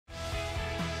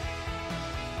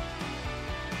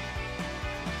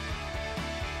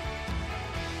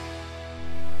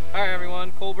Hi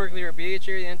everyone, Cole Berkley here, BHA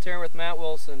the Intern with Matt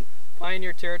Wilson,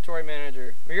 Pioneer Territory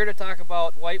Manager. We're here to talk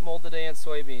about white mold today in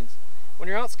soybeans. When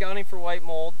you're out scouting for white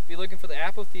mold, be looking for the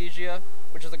apothecia,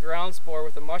 which is a ground spore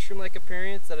with a mushroom-like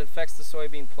appearance that infects the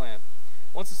soybean plant.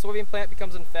 Once the soybean plant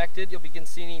becomes infected, you'll begin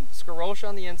seeing sclerotia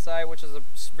on the inside, which is a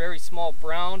very small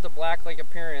brown to black-like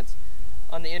appearance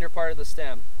on the inner part of the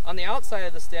stem. On the outside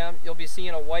of the stem, you'll be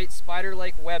seeing a white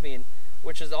spider-like webbing,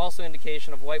 which is also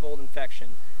indication of white mold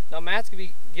infection. Now Matt's going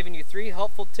to be giving you 3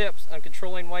 helpful tips on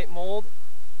controlling white mold.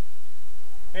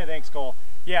 Hey, thanks Cole.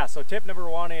 Yeah, so tip number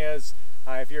 1 is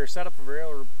if you're set up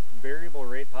for variable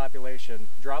rate population,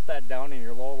 drop that down in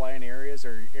your low-lying areas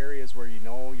or areas where you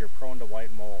know you're prone to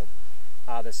white mold.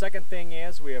 The second thing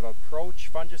is we have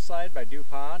Approach fungicide by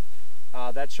DuPont.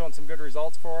 That's shown some good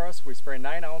results for us. We spray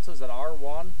 9 ounces at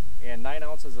R1 and 9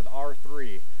 ounces at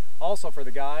R3. Also for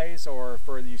the guys or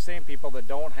for you same people that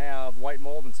don't have white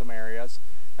mold in some areas,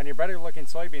 on your better looking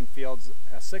soybean fields,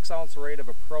 a 6-ounce rate of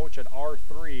Approach at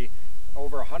R3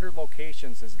 over 100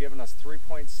 locations has given us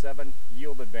 3.7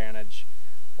 yield advantage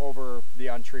over the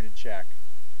untreated check.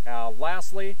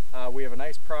 Lastly, we have a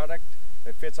nice product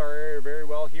that fits our area very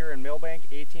well here in Millbank,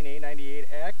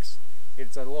 18A98X.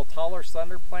 It's a little taller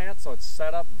slender plant, so it's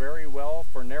set up very well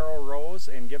for narrow rows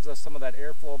and gives us some of that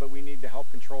airflow that we need to help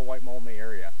control white mold in the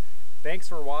area. Thanks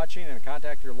for watching, and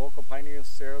contact your local Pioneer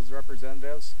sales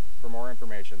representatives for more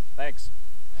information. Thanks.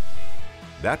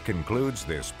 That concludes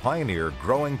this Pioneer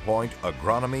Growing Point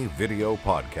Agronomy video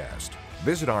podcast.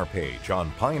 Visit our page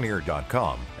on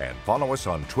pioneer.com and follow us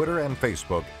on Twitter and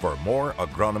Facebook for more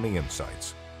agronomy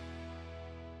insights.